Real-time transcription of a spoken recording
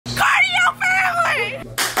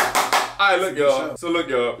Alright, look, y'all. So look,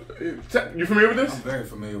 y'all. You familiar with this? I'm very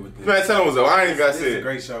familiar with this. Man, tell them what's up. I ain't even got to say It's it. a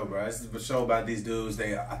great show, bro. It's a show about these dudes.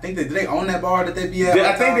 I think they own that bar that they be at.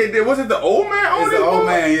 I think they did. Was it the old man on It's this the old bar?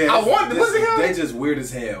 man, yeah. I wanted. Was it him? They just weird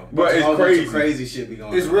as hell. But it's All crazy. Crazy shit be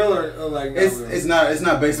going on. It's real or like It's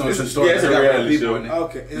not based on a true story. Yeah, it's a got real reality people show. in it.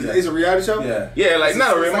 Okay, it's a reality show. Yeah, Like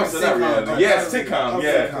not a real. like Not reality. sitcom. Yeah, sitcom.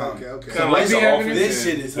 Okay, Yeah. okay. Kind of like The Office. This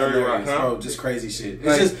shit is 30 Rock, hilarious, huh? bro. Just crazy shit.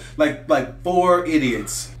 It's just like four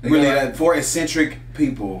idiots. Really, four eccentric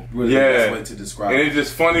people. Really, the best way to describe and it. it's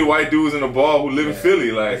just funny white dudes in the bar who live in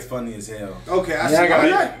Philly. Like It's funny as hell. Okay, I I see.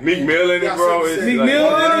 got Meek Mill in it, bro. It's Meek like, Mill?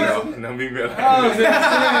 No, Meek Mill. You gave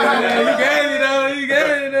me though. You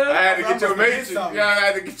gave me though. I had to get your matrix. Yeah, I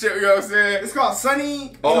had to get your. You know what I'm saying? It's called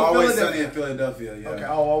Sunny. Always Sunny in Philadelphia. Yeah. Okay,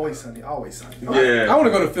 always Sunny. Always Sunny. Yeah. I want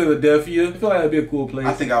to go to Philadelphia. I feel like that'd be a cool place.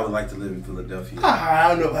 I think I would like to live in Philadelphia. I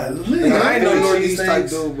don't know about I ain't no Northeast type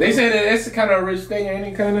dude. They say that that's kind of a rich thing, ain't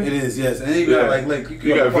it? Kind of. It is, yes. And then you got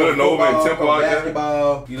You got Villanova and Temple out there.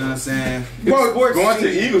 basketball. You know what I'm saying? Going to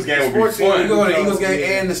the Eagles game would be fun. You go to the Eagles game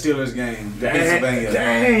and the Steelers game. Pennsylvania.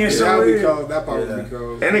 Dang, it's That so would be weird. cold. That part would be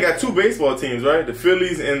cold. And they got two baseball teams, right? The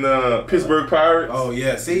Phillies and the Pittsburgh Pirates. Oh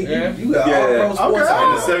yeah, see, Yeah. you got all pro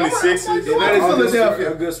sports. And the 76ers. That is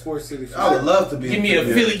Philadelphia, a good sports city. I would love to be. Give me a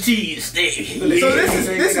Philly cheese steak. So this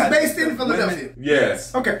is based in Philadelphia.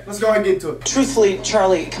 Yes. Okay, let's go ahead and get into it. Truthfully,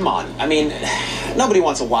 Charlie, come on. I mean, nobody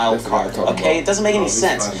wants a wild card, okay? It doesn't make any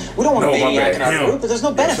sense. We don't want a maniac in our group, but there's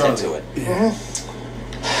no benefit to it.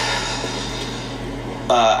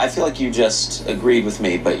 I feel like you just agreed with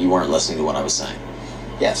me, but you weren't listening to what I was saying.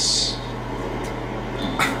 Yes.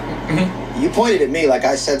 You pointed at me like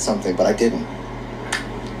I said something, but I didn't.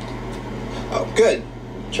 Oh, good.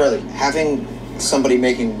 Charlie, having somebody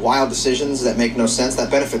making wild decisions that make no sense, that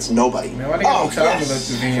benefits nobody. Man, why they got no child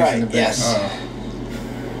molested in right, the back?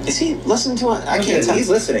 yes. Is he listening to it? I can't tell. He's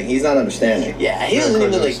listening. He's not understanding. Yeah, he doesn't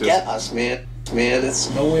even really get us, man. It's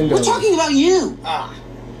No window. we're talking about you.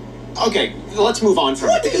 Okay, let's move on from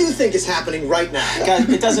What it. do you think is happening right now? Guys,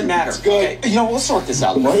 it doesn't matter. It's good. Okay, you know, we'll sort this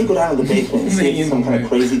out. Why don't you go down to the basement and see if it's some kind of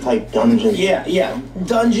crazy type dungeon? Yeah.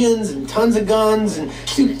 Dungeons and tons of guns and...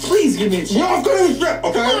 Dude, please give me a chance. You're not going to the chip,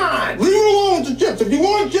 okay? Come on. Leave it alone with the chips. If you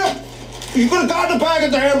want chips, you could have gotten a bag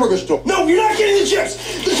at the hamburger store. No, you're not getting the chips.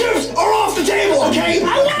 The chips are off the table, okay?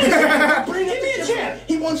 I want it. Give me a chance.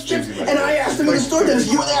 He wants chips, and I asked him in the store, Dennis,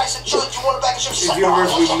 you were there. I said, George, you want a bag of chips? If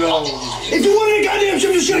universe would know. If you wanted a goddamn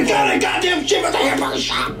chip, you should have gotten a goddamn chip at the hamburger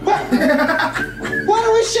shop. Why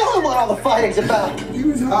don't we show him what all the fighting's about? He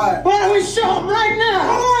was hot. Why don't we show him right now?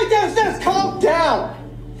 All right, Dennis, calm down.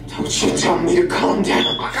 Don't you tell me to calm down.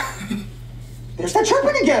 There's that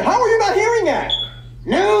chirping again. How are you not hearing that?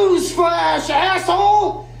 Newsflash,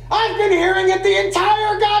 asshole! I've been hearing it the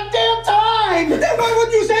entire goddamn time! Then why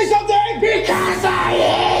wouldn't you say something? Because I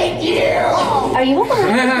hate you! Are you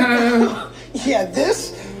alright? Yeah,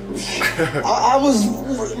 this? I was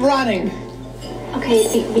running.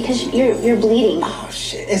 Okay, because you're bleeding. Oh,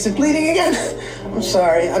 shit. Is it bleeding again? I'm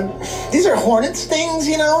sorry. These are hornet stings,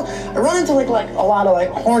 you know? I run into like a lot of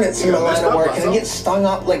hornets in my line of work, and I get stung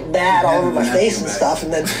up like bad all over my face and stuff,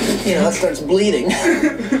 and then, it starts bleeding.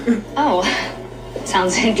 Oh,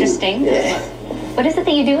 sounds interesting. Yeah. What is it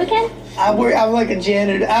that you do again? I'm like a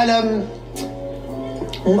janitor. I'm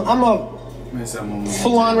a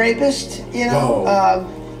full-on rapist,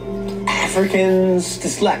 Africans,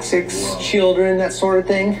 dyslexics, children, that sort of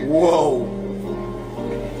thing. Whoa.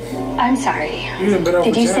 I'm sorry.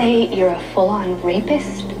 Did you say you're a full-on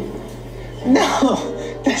rapist? No.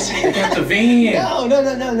 Got the van.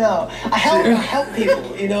 No. I help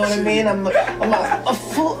people. You know what I mean? I'm a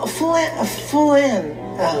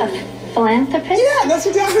Philanthropist? Yeah, that's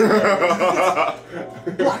exactly right.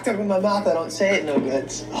 Locked up in my mouth. I don't say it no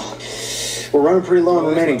good. We're running pretty low on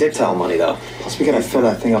remaining dick towel money, though. Plus, we gotta fill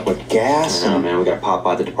that thing up with gas. I know, man. We gotta pop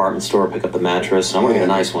by the department store, pick up the mattress, and I want to get a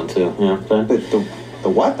nice one too. Yeah. The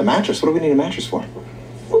what? The mattress? What do we need a mattress for?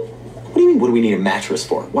 What do you mean? What do we need a mattress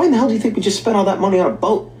for? Why in the hell do you think we just spent all that money on a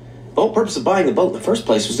boat? The whole purpose of buying the boat in the first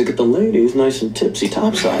place was to get the ladies nice and tipsy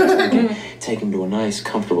topside. Take them to a nice,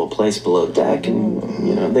 comfortable place below deck,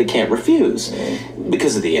 and they can't refuse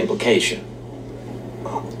because of the implication.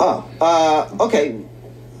 Okay.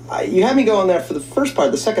 You had me going there for the first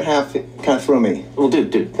part. The second half kind of threw me. Well,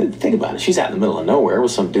 dude, think about it. She's out in the middle of nowhere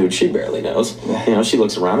with some dude she barely knows. She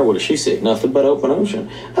looks around her. What does she see? Nothing but open ocean.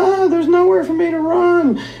 There's nowhere for me to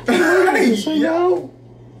run. Yo.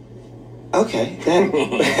 Okay. That's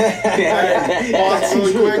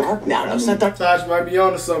really quick. Dark. No, it's not dark. Tosh might be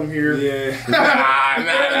onto something here. Yeah.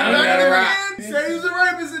 Say he was a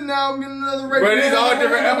rapist in now. I'm getting another rape. Bro, these all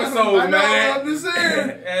different episodes, I know, man. I'm just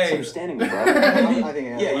saying. Misunderstanding me, bro. I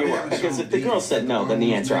think Yeah, you are. Because if the girl said no, then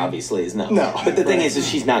the answer obviously is no. No. But the thing is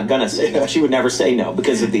she's not gonna say no. She would never say no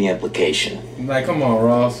because of the implication. Like, come on,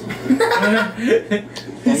 Ross. He's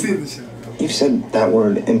in the show. You've said that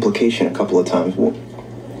word implication a couple of times.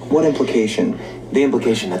 What implication? The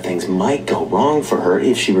implication that things might go wrong for her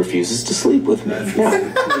if she refuses to sleep with me. No,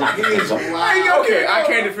 not so. Okay, I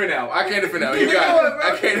can't defend that. I can't defend that. You got it.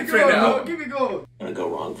 I can't defend that. Keep it going. Gonna go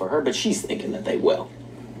wrong for her, but she's thinking that they will.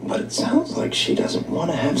 But it sounds like she doesn't want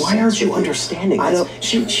to have sex. Why aren't you with understanding I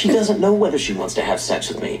this? don't. She doesn't know whether she wants to have sex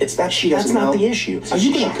with me. It's that She doesn't That's not know. the issue. So Are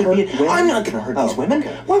you she gonna should hurt hurt women? I'm not gonna hurt these women.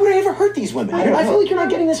 okay. Why would I ever hurt these women? I don't I feel know. like you're not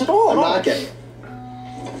getting this at all. I'm not getting.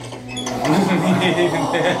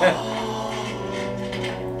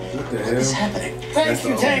 What is happening? Thank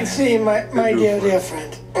you, Taxi, my dear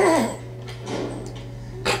friend.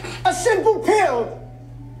 A simple pill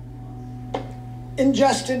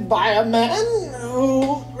ingested by a man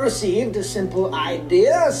who received a simple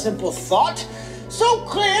idea, a simple thought, so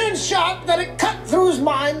clear and sharp that it cut through his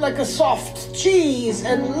mind like a soft cheese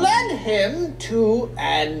and led him to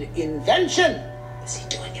an invention. Is he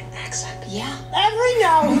doing an accent? Yeah. Every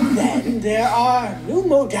now and then there are new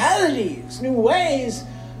modalities, new ways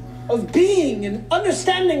of being and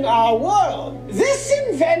understanding our world. This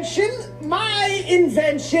invention, my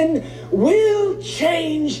invention, will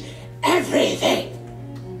change everything.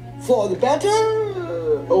 For the better,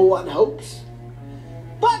 one hopes.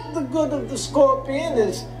 But the good of the scorpion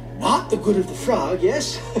is not the good of the frog,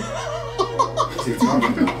 yes? What's he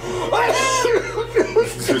talking about?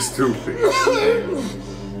 You're stupid.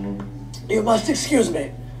 You must excuse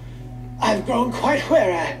me. I've grown quite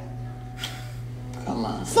weary. Come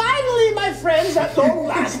on. Finally, my friends, at long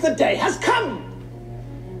last, the day has come.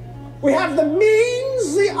 We have the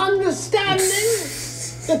means, the understanding,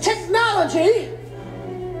 the technology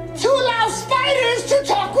to allow spiders to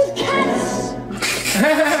talk with cats.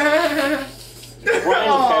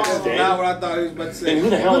 Not what I thought he was about to say. Then who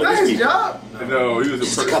the hell But are that's these his people? job. No, he was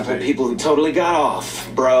Just a couple of people who totally got off,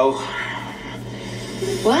 bro.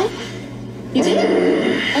 What? You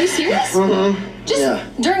did? Are you serious?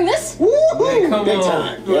 Just during this? Come Big on.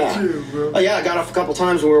 time. Yeah. Oh yeah, I got off a couple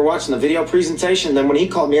times when we were watching the video presentation. Then when he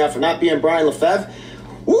called me out for not being Brian Lefebvre,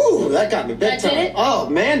 woo, that got me big That time. did it? Oh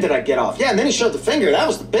man, did I get off? Yeah, and then he showed the finger. That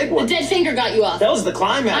was the big The one. dead finger got you off. That was the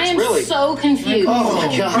climax, I am really. so confused. Oh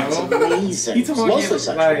my god, it's amazing. He told It's me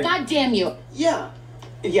mostly like- sexual. God damn you.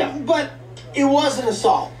 Yeah, but it was an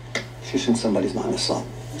assault. Shushing somebody's not an assault.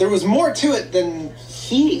 There was more to it than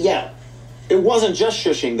It wasn't just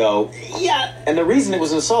shushing, though. yeah. And the reason it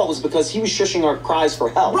was an assault was because he was shushing our cries for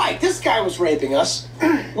help. Right, this guy was raping us.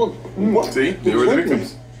 Well, what? See, they were the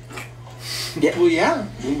victims. Yeah, well, yeah.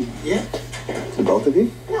 Yeah. The both of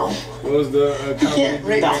you? No, What was the you can't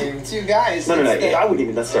rape No. two guys. No, It's that- I wouldn't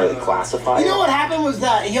even necessarily classify You know it. what happened was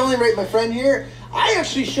that he only raped my friend here. I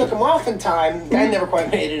actually shook him off in time. Guy never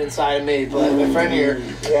quite made it inside of me, but my friend here,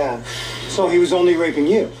 yeah. So he was only raping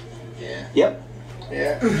you? Yeah. Yep.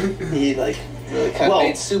 Yeah. He like really kind of Well,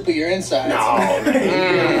 made soup of your insides. No,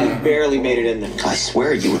 he barely made it in there. I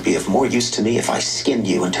swear you would be of more use to me if I skinned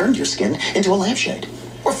you and turned your skin into a lampshade.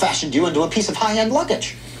 Or fashioned you into a piece of high-end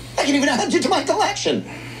luggage. I can even add you to my collection.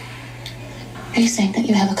 Are you saying that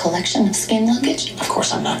you have a collection of skin luggage? Of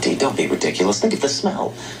course I'm not, Dee. Don't be ridiculous. Think of the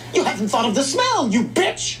smell. You haven't thought of the smell, you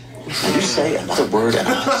bitch! Now you say another word and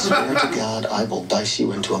I swear to God I will dice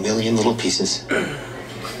you into a million little pieces.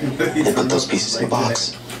 And put those pieces in a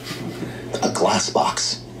box. A glass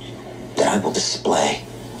box. That I will display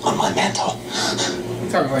on my mantle. You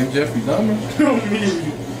talking like Jeffrey Dahmer?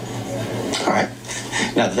 All right.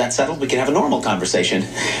 Now that that's settled, we can have a normal conversation.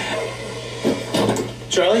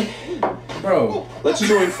 Charlie, Bro, let's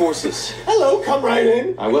join forces. Hello, come right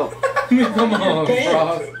in. I will. come on,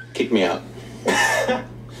 Ross. Kick me out.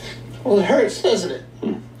 Well, it hurts, doesn't it?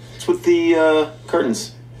 It's with the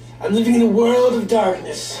curtains. I'm living in a world of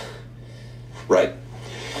darkness. Right.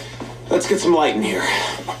 Let's get some light in here.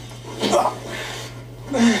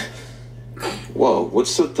 Whoa,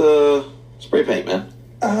 what's with the spray paint, man?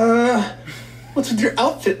 What's with your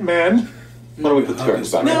outfit, man? Why don't we put the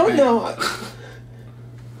curtains back? No.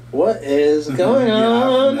 What is going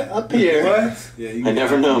on up here? What? Yeah, you I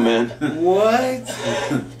never know, man. What?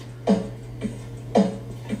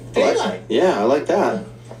 Daylight. Yeah, I like that.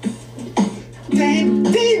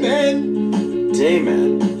 Day-man.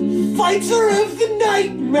 Dayman. Fighter of the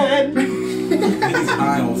night, man. He's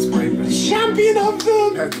high on spray paint. Champion of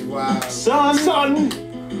the That's wild. sun.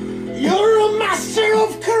 You're a master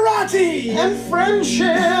of karate and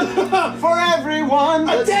friendship for everyone.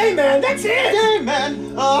 A day man, that's it. Day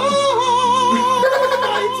man. Fighter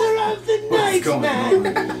of the night man.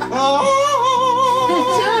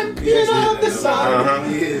 Champion of the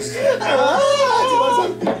sun. Yes.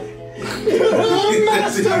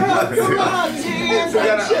 Master of karate and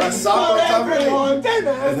friendship for everyone. Day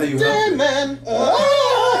man.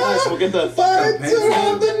 Nice, we'll get the fighter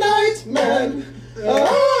of the night man.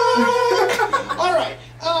 All right.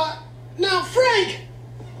 Now, Frank,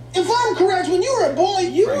 if I'm correct, when you were a boy,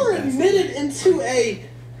 you were admitted into a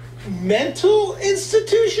mental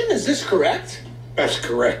institution. Is this correct? That's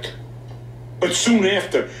correct. But soon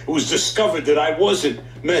after, it was discovered that I wasn't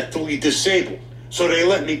mentally disabled. So they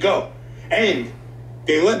let me go. And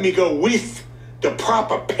they let me go with the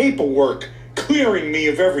proper paperwork clearing me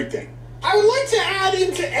of everything. I would like to add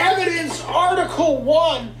into evidence Article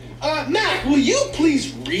 1. Mac, will you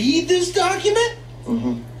please read this document?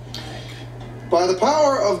 By the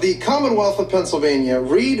power of the Commonwealth of Pennsylvania,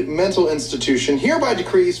 Reed Mental Institution hereby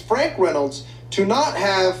decrees Frank Reynolds to not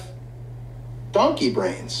have donkey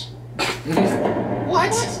brains.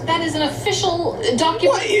 What? That is an official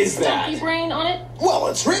document. What is that? Donkey brain on it? Well,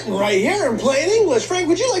 it's written right here in plain English. Frank,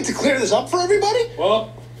 would you like to clear this up for everybody?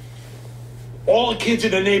 Well, all the kids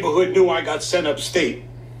in the neighborhood knew I got sent upstate.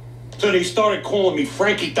 So they started calling me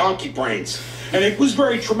Frankie Donkey Brains. And it was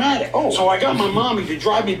very traumatic. So I got my mommy to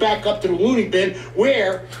drive me back up to the loony bin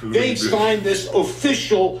where they signed this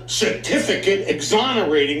official certificate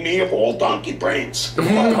exonerating me of all donkey brains. What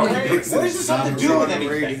does this have to do with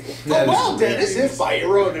anything? Well, Dennis, if by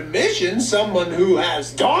your own admission, someone who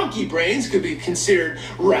has donkey brains could be considered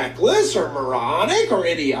reckless or moronic or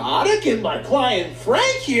idiotic, and my client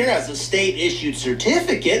Frank here has a state-issued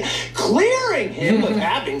certificate clearing him of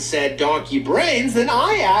having said donkey brains, then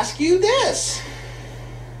I ask you this.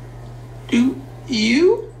 Do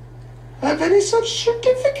you have any such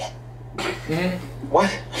certificate? What?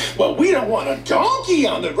 Well, we don't want a donkey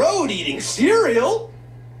on the road eating cereal.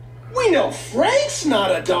 We know Frank's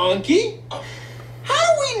not a donkey. How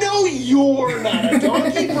do we know you're not a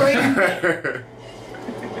donkey, Frank?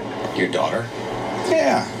 Your daughter?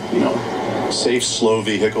 Yeah, you know, safe, slow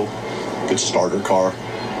vehicle, good starter car.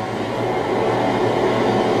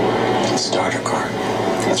 Starter car.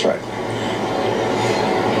 That's right.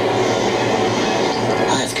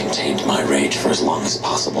 I have contained my rage for as long as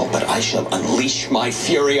possible, but I shall unleash my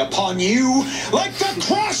fury upon you like the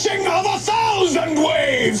crashing of 1,000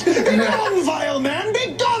 waves! Begone, vile man,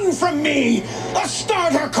 begone from me! A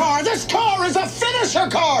starter car! This car is a finisher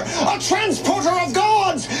car! A transporter of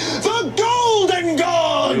gods! The Golden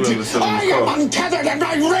God! I am untethered and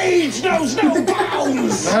my rage knows no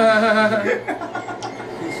bounds!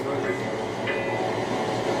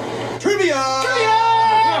 Trivia!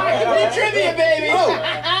 Trivia, baby!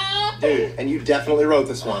 Oh. Dude, and you definitely wrote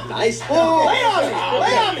this one. Nice. Lay on me!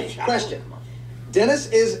 Lay on me! Question. Dennis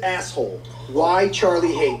is asshole. Why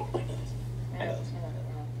Charlie hate?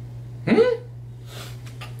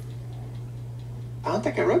 I don't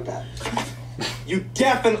think I wrote that. You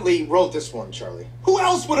definitely wrote this one, Charlie. Who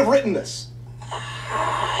else would have written this?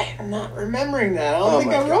 I'm not remembering that. I don't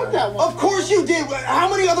think I wrote that one. Of course you did. How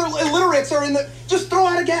many other illiterates are in the... Just throw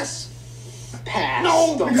out a guess. Pass.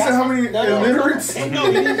 No. You said how many illiterates? No,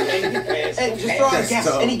 you didn't. Hey, just throw out a guess.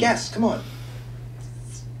 Any guess. Come on.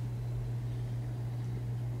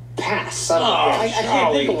 Pass. I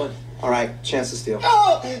can't think of one. All right, chance to steal.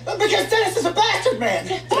 Oh, because Dennis is a bastard man.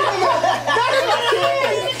 You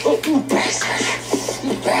bastard.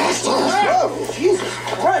 You bastard. Oh, Jesus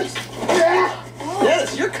Christ.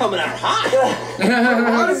 Dennis, you're coming out hot.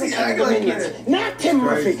 Why does he act like that? Not Tim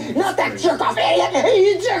Murphy. Not that jerk-off idiot.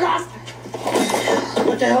 You jerk-off.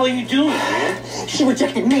 What the hell are you doing, man? She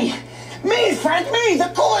rejected me. Me, Frank, me, the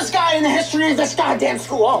coolest guy in the history of this goddamn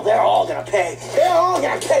school. Oh, they're all gonna pay. They're all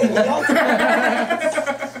gonna pay me. What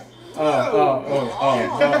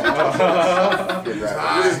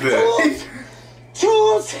is that?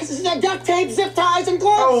 Tools, duct tape, zip ties, and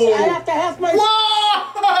gloves. I have to have my...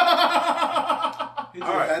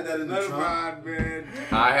 All right, had that in the trunk. Man.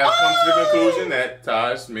 I have come to the conclusion that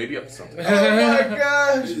Taj may be up to something. Oh my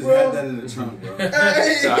gosh, He just bro. had that in the trunk, bro.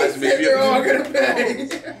 Taj may be They're up all to something. gonna pay.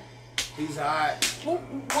 He's hot. Well,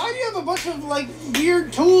 why do you have a bunch of, like,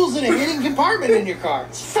 weird tools in a hidden compartment in your car?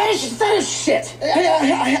 Fetish shit.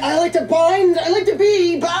 I like to bind. I like to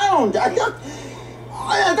be bound.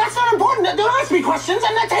 That's not important. Don't ask me questions.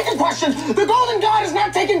 I'm not taking questions. The Golden God is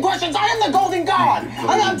not taking questions. I am the Golden God.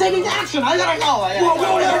 I'm taking action. I gotta go.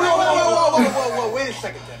 Whoa, wait a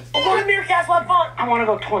second, Dennis. Go to Meerkats, have fun. I want to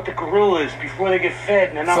go taunt the gorillas before they get fed,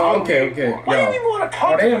 and then I'm hungry. Okay. Why do you even want to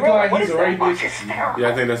taunt the gorilla? What is that? Yeah,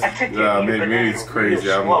 I think that's maybe it's crazy.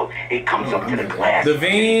 It comes up to the glass. The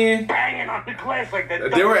van banging on the glass like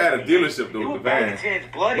that. They were at a dealership though, with the van.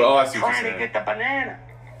 Bloody, I see what trying you're to saying. get the banana.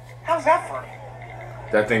 How's that funny?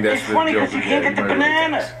 I think that's It's funny because you can't get the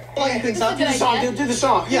banana. Do the song, dude. Do the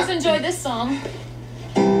song. Please enjoy this song.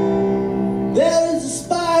 There is a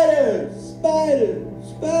spider.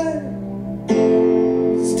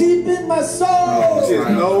 It's deep in my soul.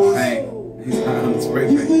 He's on the spray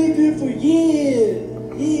He's paint. been here for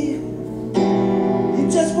years. He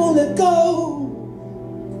just won't let go.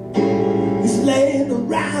 He's laying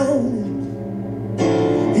around.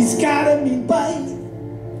 He's got a mean bite.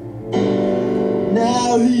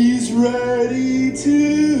 Now he's ready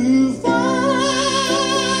to fight.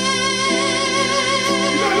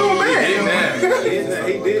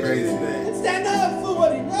 He did crazy. And stand up for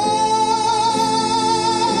what he knows.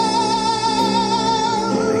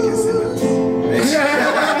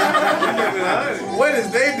 What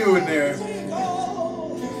is they doing there? They're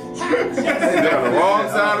on the wrong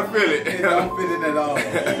side of Philly. They don't fit in at all.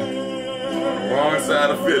 Wrong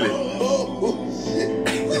side of Philly.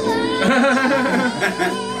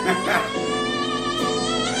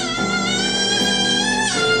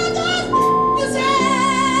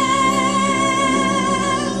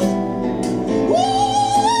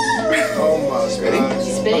 Oh my God. Spitting? I'm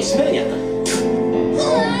spitting at them.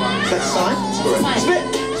 Oh my Is that a sign? Spit!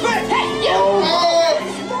 Spit! Hey, you!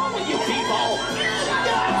 What's wrong with you people?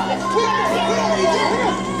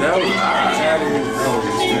 That was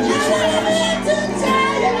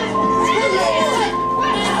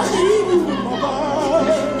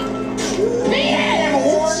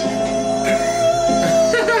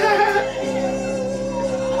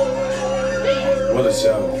What a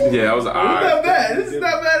show. Yeah, that was It's not bad. This is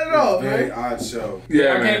not bad at all, Very man. odd show.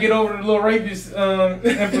 Yeah, I man. can't get over the little rapist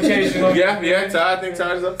implication. Yeah, Ty. I think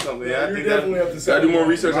Ty's up to something. Yeah, I You're think definitely up to Gotta something. do more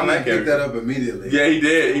research on I that picked character. that up immediately. Yeah, he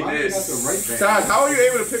did. He Why did. you got the rape Ty, how are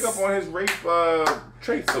you able to pick up on his rape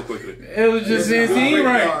traits so quickly? It was just insane,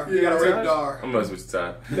 right? You got a rape dar. I'm messing with you,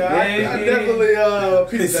 Ty. Nah, I definitely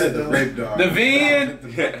He picked said that the though. rape dog. The van.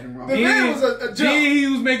 The man was a jump. He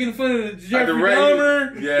was making fun of Jeffrey rape.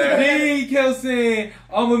 Dahmer. Yeah. Then he kept saying,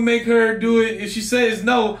 "I'm gonna make her do it. If she says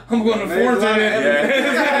no, I'm gonna force her." There's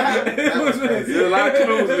a lot of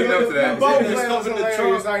clues leading up to that. Both players was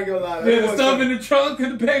hilarious. I ain't gonna lie. Yeah, the stuff in the trunk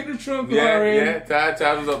and the back of the trunk. Yeah,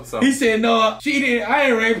 Ty was up to something. He said, "No, she didn't. I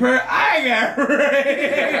didn't rape her. I got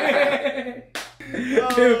raped."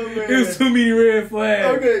 It was too many red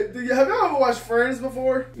flags. Okay, have y'all ever watched Friends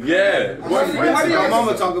before? Yeah. My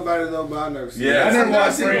mama talk about it though, but I never seen it. Yeah, I never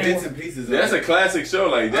watched seen Friends. bits and pieces. That's a classic show.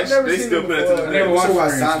 Like I've never they seen still it put it before. to I the never never watched watch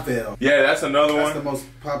Friends. Seinfeld. Yeah, that's another That's one. the most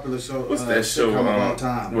popular show. What's that show sitcom of all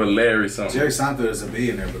time. with Larry something? Jerry Seinfeld is a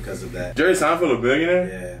billionaire because of that. Jerry Seinfeld a billionaire?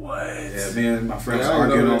 Yeah. What? Yeah, me and my friends Yeah, I don't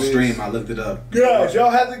know arguing on what it stream. is. I looked it up. Girls,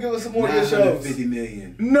 y'all have to give us some more good shows. 950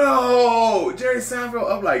 million. No, Jerry Seinfeld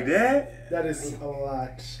up like that? That is a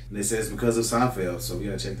lot. And it says because of Seinfeld, so we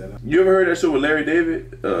gotta check that out. You ever heard that show with Larry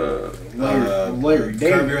David? Larry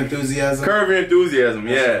Curb Your Enthusiasm. Curb Your Enthusiasm.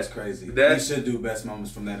 That Yeah, shit was crazy. That- We should do best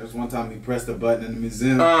moments from that. There was one time he pressed a button in the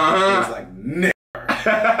museum. Uh-huh. He was like, "Nick."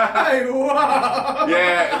 Hey, wow.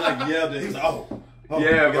 Yeah. He like yelled it. He was like, "Oh." Yeah, we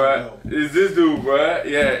gotta bro. go. It's this dude, bro.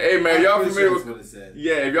 Yeah. Hey, man, y'all I'm pretty familiar sure with? that's what it said.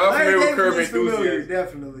 Yeah, if y'all Larry familiar with David Curb Your is familiar,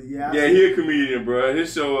 Enthusiasm. definitely. Yeah. Yeah, he a comedian, bro.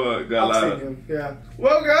 His show got a lot I've of. seen him. Yeah.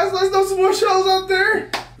 Well, guys, let's know some more shows out there.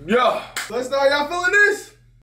 Yo. Let's know how y'all feeling this.